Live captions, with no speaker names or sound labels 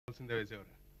వేయాల్సిందే వేసేవారు.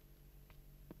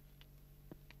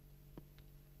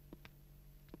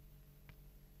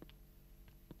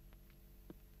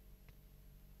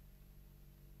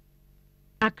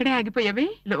 అక్కడే ఆగిపోయావి,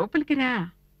 లోపలికి రా.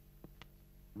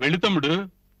 వెళ్ళి తమ్ముడు,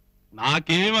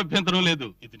 నాకేం అభ్యంతరం లేదు.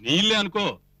 ఇది నీళ్ళే అనుకో.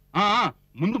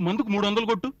 ముందు మందుకు 300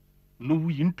 కొట్టు. నువ్వు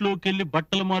ఇంట్లోకెళ్ళి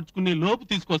బట్టలు మార్చుకునే లోపు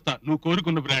తీసుకొస్తా నువ్వు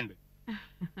కోరుకున్న బ్రాండ్.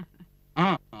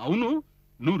 అవును,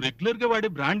 నువ్వు రెగ్యులర్ గా వాడే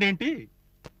బ్రాండ్ ఏంటి?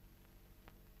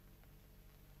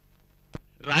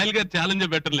 రాయల్ గారు ఛాలెంజ్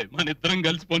బెటర్లే, మన ఇద్దరం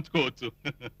కలిసి పంచుకోవచ్చు.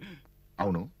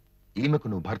 అవును, ఈమెకు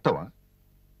నువ్వు భర్తవా?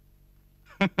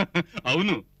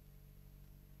 అవును.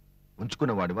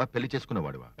 ఉంచుకున్నవాడివా, పెళ్లి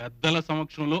చేసుకున్నవాడివా? పెద్దల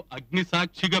సమక్షంలో అగ్ని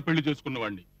సాక్షిగా పెళ్లి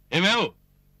చేసుకున్నవాడిని. ఏమేవ్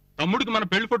తమ్ముడికి మన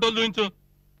పెళ్లి ఫోటోలు చూపించు.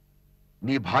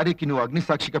 నీ భార్యకి నువ్వు అగ్ని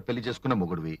సాక్షిగా పెళ్లి చేసుకున్న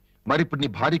మొగుడివి, మరి ఇప్పుడు నీ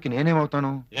భార్యకి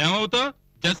నేనేమవుతాను? ఏమవుతావు?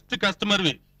 జస్ట్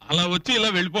కస్టమర్వి, అలా వచ్చి ఇలా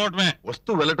వెళ్ళిపోవటమే.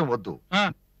 వస్తూ వెళ్ళటం వద్దు.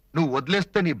 నువ్వు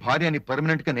వదిలేస్తే నీ భార్యని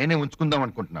పర్మనెంట్ గా నేనే ఉంచుకుందాం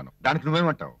అనుకుంటున్నాను. దానికి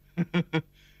నువ్వేమంటావు?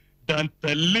 దాని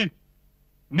తల్లి,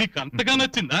 నీకు అంతగా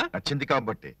నచ్చిందా? నచ్చింది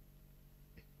కాబట్టి.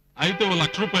 అయితే ఓ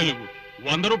 1,00,000 రూపాయలు,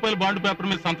 100 రూపాయల బాండ్ పేపర్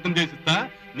మీద సంతకం చేసిస్తా.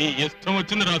 నీ ఇష్టం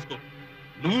వచ్చింది రాసుకో.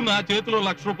 నువ్వు నా చేతిలో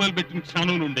 1,00,000 రూపాయలు పెట్టిన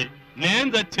క్షణం నుండి నేను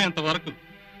చచ్చేంత వరకు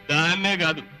దాన్నే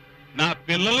కాదు, నా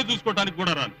పిల్లల్ని చూసుకోవటానికి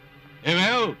కూడా రాను.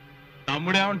 ఏమేవ్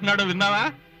తమ్ముడు ఏమంటున్నాడో విన్నావా?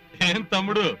 ఏం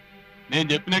తమ్ముడు, నేను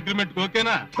చెప్పిన అగ్రిమెంట్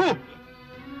ఓకేనా?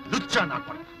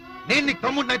 నేను నీకు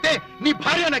తమ్ముడినైతే నీ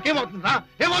భార్య నాకేమవుతుందా?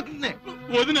 ఏమవుతుంది?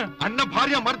 వదిన అన్న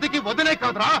భార్య మర్దికి వదినే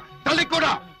కాదురా, తల్లి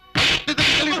కూడా.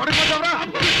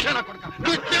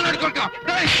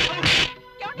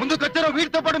 ముందుకొచ్చారో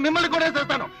వీటితో పాటు మిమ్మల్ని కూడా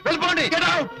చేస్తాను. వెళ్ళిపోండి.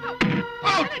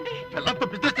 పిల్లలతో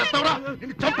బిజినెస్ చేస్తావురా,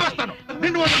 నిన్ను చంపేస్తాను.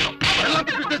 నిన్ను వదలను.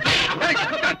 పిల్లలతో బిజినెస్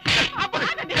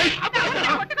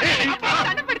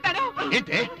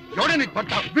ఏంటే? ఎవడే నీకు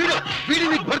భర్త? వీడి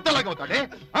నీకు భర్తలాగా అవుతాడే?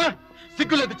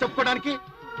 సిగ్గులేదు చెప్పుకోవడానికి?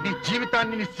 నీ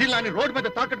జీవితాన్ని, నీ శీలాన్ని రోడ్డు మీద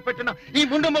తాకట్టు పెట్టిన ఈ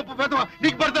ముండ మొప్పు పెదవా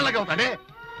నీకు భర్తలాగా అవుతాడే?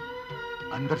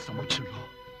 అందరి సమక్షంలో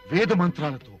వేద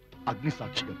మంత్రాలతో అగ్ని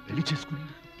సాక్షిగా పెళ్లి చేసుకుని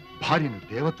భార్యను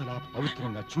దేవతలా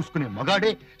పవిత్రంగా చూసుకునే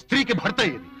మగాడే స్త్రీకి భర్త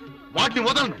అయ్యేది. వాడిని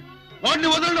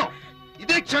వదలను.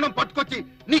 ఇదే క్షణం పట్టుకొచ్చి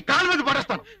నీ కాళ్ళ మీద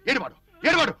పడేస్తాను. ఏడువాడు.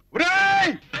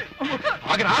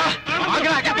 ఆగరా.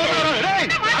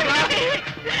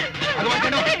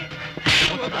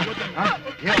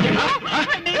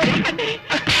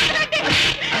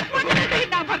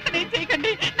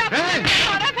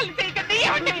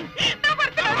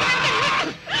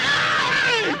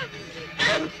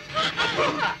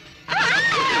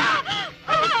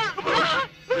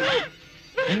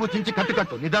 ముంగు చించి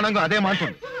కట్టు. నిదానంగా అదే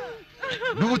మాంటుంది.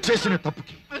 నువ్వు చేసిన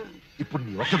తప్పుకి ఇప్పుడు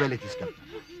నీ ఒక్క వేలే తీసుకెళ్తాను.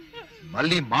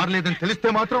 మళ్ళీ మారలేదని తెలిస్తే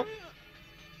మాత్రం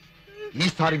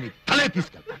ఈసారి నీ తలే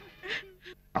తీసుకెళ్తాను.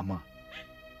 అమ్మా,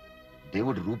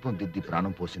 దేవుడు రూపం దిద్ది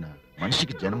ప్రాణం పోసిన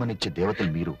మనిషికి జన్మనిచ్చే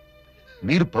దేవతలు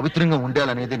మీరు పవిత్రంగా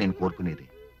ఉండాలనేదే నేను కోరుకునేది.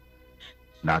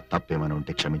 నా తప్పేమైనా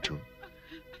ఉంటే క్షమించు.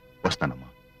 వస్తానమ్మా.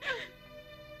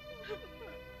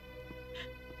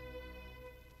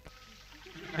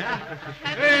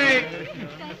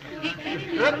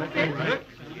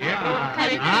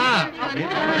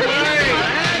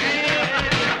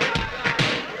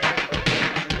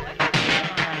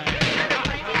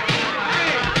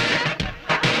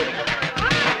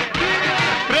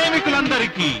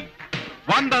 ప్రేమికులందరికీ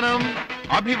వందనం,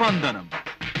 అభివందనం.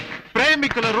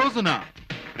 ప్రేమికుల రోజున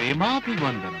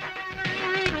ప్రేమాభివందనం.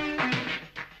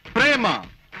 ప్రేమ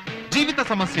జీవిత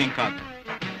సమస్య ఏం కాదు,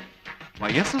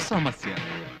 వయస్సు సమస్య.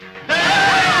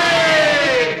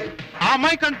 ఆ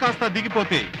మైకం కాస్త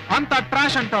దిగిపోతే అంత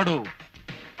ట్రాష్ అంటాడు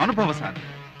అనుభవసారి.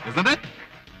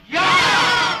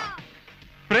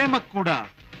 ప్రేమకు కూడా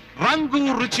రంగు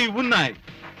రుచి ఉన్నాయి.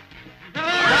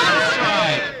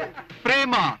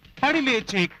 ప్రేమ పడి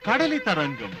లేచే కడలి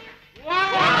తరంగం.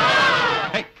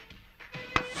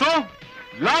 So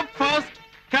love first,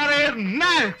 career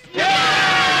next.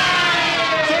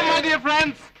 So my dear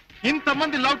friends,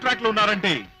 ఇంతమంది లవ్ ట్రాక్ లో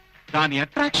ఉన్నారంటే దాని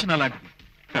అట్రాక్షన్ అలాంటిది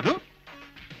కదూ.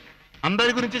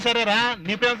 అందరి గురించి సరేరా,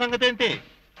 నీ ప్రేమ సంగతి ఏంటి?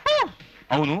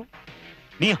 అవును,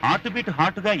 నీ హార్ట్ బీట్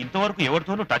హార్ట్ గా ఇంతవరకు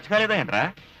ఎవరితోనూ టచ్ కాలేదా ఏంట్రా?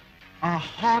 ఆ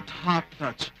హార్ట్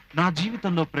టచ్ నా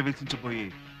జీవితంలో ప్రవేశించబోయే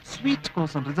స్వీట్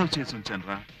కోసం రిజర్వ్ చేసి ఉంచాను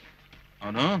రా.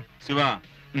 అవును శివ,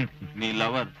 నీ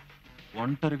లవర్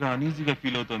ఒంటరిగా అనీజీగా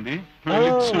ఫీల్ అవుతుంది.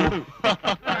 చూడు.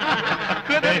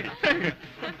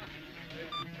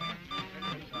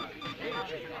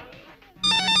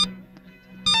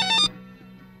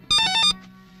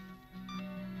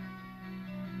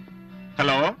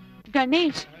 హలో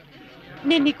గణేష్,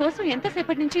 నేను నీకోసం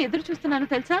ఎంతసేపటి నుంచి ఎదురు చూస్తున్నాను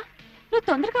తెలుసా? నువ్వు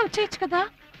తొందరగా వచ్చేయచ్చు కదా.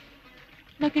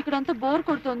 నాకు ఇక్కడ అంతా బోర్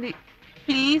కొడుతోంది.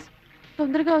 ప్లీజ్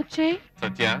తొందరగా వచ్చేయ్.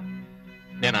 సత్య,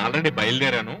 నేను ఆల్రెడీ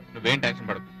బయలుదేరాను, నువ్వేం టెన్షన్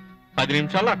పడకు. 10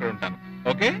 నిమిషాల్లో అక్కడ ఉంటాను.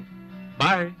 Okay,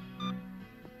 bye.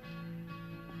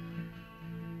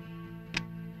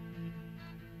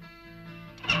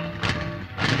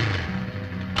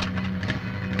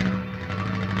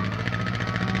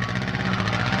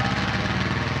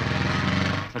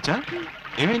 సచ్చా,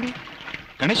 ఏమైంది?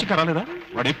 గణేష్ ఇంకా రాలేదా?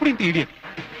 వాడు ఎప్పుడు ఇంత ఇడియట్.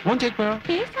 ఫోన్ చేయకపోయా?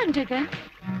 చేశాను జగన్.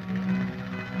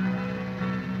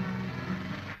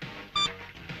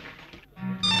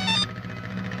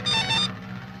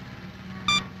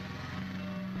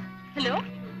 హలో,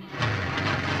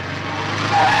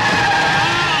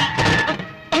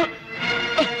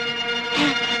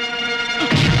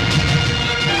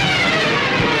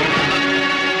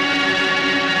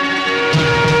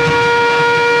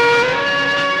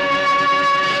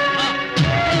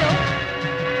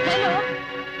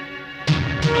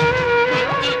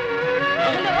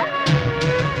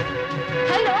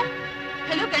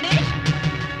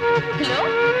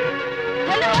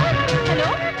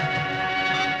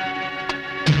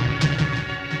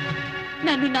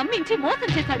 నన్ను నమ్మించి మోసం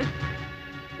చేశాడు.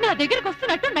 నా దగ్గరకు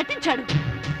వస్తున్నట్టు నటించాడు.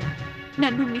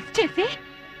 నన్ను మిస్ చేసి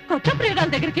కొత్త ప్రియురాల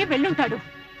దగ్గరికి వెళ్ళుంటాడు.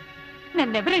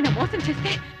 నన్నెవరైనా మోసం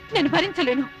చేస్తే నేను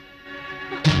భరించలేను.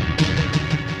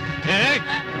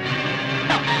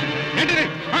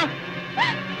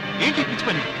 ఏంటి పిచ్చి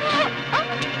పని?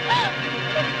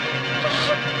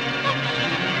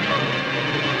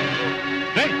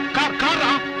 కార్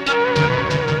రా.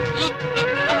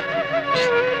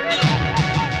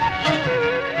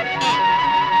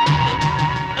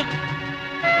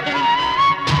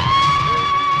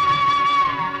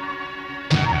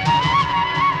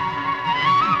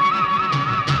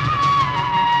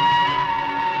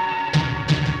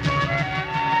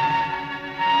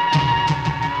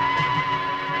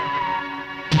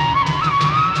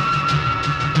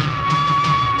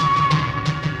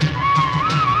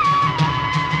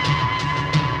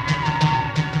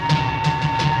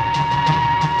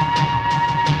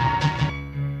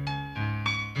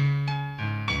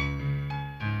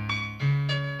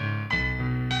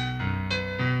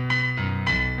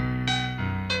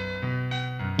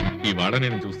 ఇవాళ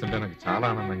నేను చూస్తుంటే నాకు చాలా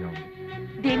ఆనందంగా ఉంది.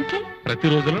 దేనికి?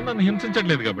 ప్రతిరోజులో నన్ను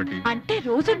హింసించట్లేదు కాబట్టి. అంటే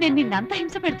రోజు నేను నిన్నంత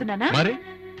హింస పెడుతున్నానా? మరి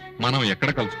మనం ఎక్కడ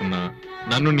కలుసుకున్నా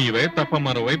నన్ను నీ వైపు తప్ప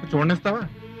మరో వైపు చూడనిస్తావా?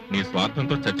 నీ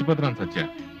స్వార్థంతో చచ్చిపోతున్నాను సత్య.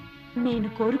 నేను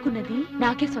కోరుకున్నది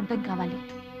నాకే సొంతం కావాలి.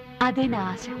 అదే నా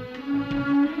ఆశ.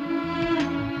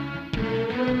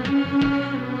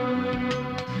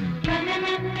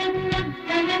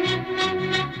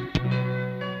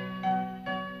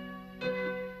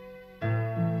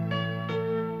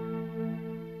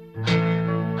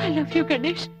 I love you,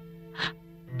 Ganesh.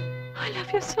 I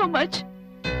love you so much.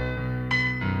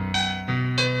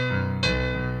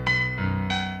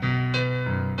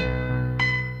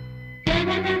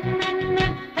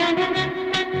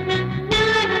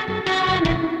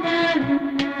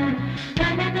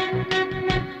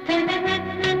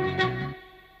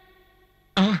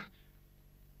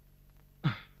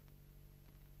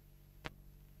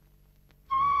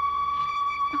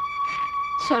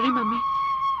 Sorry mummy,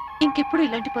 ఇంకెప్పుడు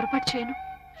ఇలాంటి పొరపాటు చేయను.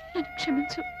 నన్ను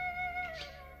క్షమించు.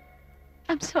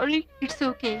 I'm sorry. It's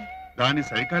okay. దాని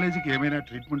సైకాలజీకి ఏమైనా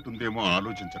ట్రీట్మెంట్ ఉందేమో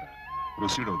ఆలోచించరా.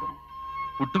 ప్రొసీడ్ అవుదాం.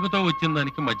 పుట్టుకతో వచ్చిన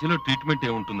దానికి మధ్యలో ట్రీట్మెంట్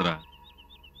ఏముంటుందిరా?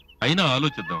 అయినా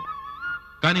ఆలోచిద్దాం.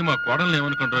 కానీ మా కోడల్ని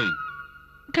ఏమనుకుంటారు?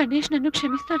 గణేష్ నన్ను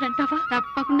క్షమిస్తాడంటావా?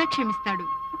 తప్పకుండా క్షమిస్తాడు.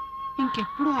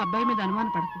 ఇంకెప్పుడు ఆ అబ్బాయి మీద అనుమాన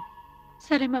పడకు.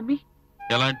 సరే మమ్మీ.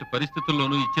 ఎలాంటి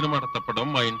పరిస్థితుల్లోనూ ఇచ్చిన మాట తప్పడం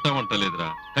మా ఇంట వంట లేదురా.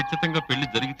 ఖచ్చితంగా పెళ్లి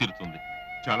జరిగి తీరుతుంది.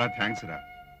 చాలా థ్యాంక్స్ రా.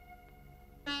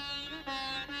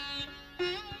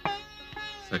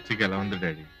 సత్యకి ఎలా ఉంది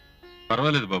డాడీ?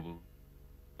 పర్వాలేదు బాబు,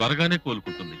 త్వరగానే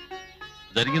కోలుకుంటుంది.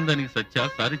 జరిగిన దానికి సత్య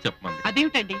సారీ చెప్పమంది.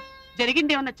 అదేమిటండి,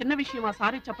 జరిగిందేమన్నా చిన్న విషయం ఆ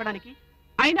సారీ చెప్పడానికి?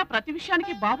 అయినా ప్రతి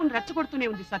విషయానికి బాబుని రెచ్చగొడుతూనే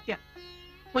ఉంది సత్య.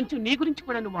 కొంచెం నీ గురించి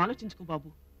కూడా నువ్వు ఆలోచించుకో బాబు.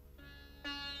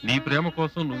 నీ ప్రేమ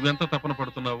కోసం నువ్వెంత తపన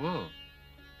పడుతున్నావో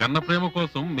కన్న ప్రేమ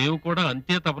కోసం మేము కూడా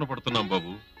అంతే తపన పడుతున్నాం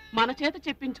బాబు. మన చేత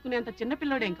చెప్పించుకునేంత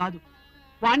చిన్నపిల్లడేం కాదు.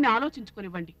 వాణ్ణి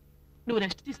ఆలోచించుకునివ్వండి. నువ్వు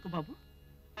రెస్ట్ తీసుకో బాబు.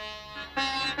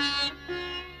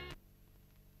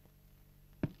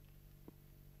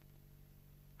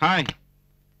 హాయ్,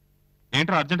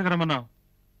 ఏంట్రా అర్జెంట్గా రమ్మన్నావు?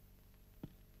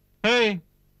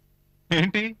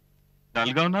 ఏంటి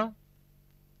డల్గా ఉన్నా?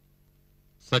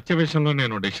 సత్య విషయంలో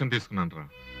నేను డెసిషన్ తీసుకున్నాను రా.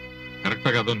 కరెక్టా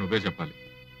కాదో నువ్వే చెప్పాలి.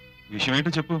 విషయం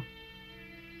ఏంటో చెప్పు.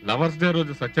 లవర్స్ డే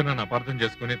రోజు సత్య నన్ను అపార్థం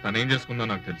చేసుకుని తనేం చేసుకుందో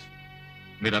నాకు తెలుసు.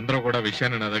 మీరందరూ కూడా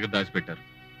విషయాన్ని నా దగ్గర దాచిపెట్టారు.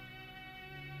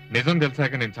 నిజం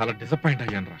తెలిసాక నేను చాలా డిసప్పాయింట్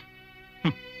అయ్యాను రా.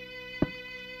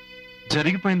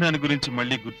 జరిగిపోయిన దాని గురించి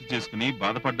మళ్ళీ గుర్తు చేసుకుని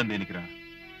బాధపడ్డం దేనికిరా?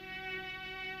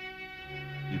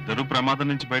 ఇద్దరు ప్రమాదం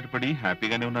నుంచి బయటపడి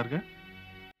హ్యాపీగానే ఉన్నారుగా.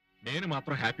 నేను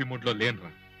మాత్రం హ్యాపీ మూడ్ లో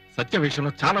లేనురా. సత్య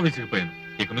విషయంలో చాలా విసిగిపోయాను.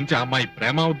 ఇక నుంచి ఆ అమ్మాయి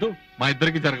ప్రేమ వద్దు, మా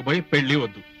ఇద్దరికి జరగబోయే పెళ్లి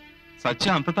వద్దు.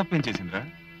 సత్య అంత తప్పేం చేసిందిరా?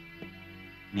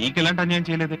 నీకెలాంటి అన్యాయం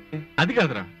చేయలేదే. అది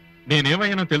కాదురా,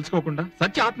 నేనేమయ్యానో తెలుసుకోకుండా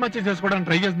సత్య ఆత్మహత్య చేసుకోవడానికి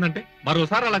ట్రై చేసిందంటే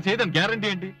మరోసారి అలా చేయదని గ్యారంటీ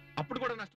ఏంటి? అప్పుడు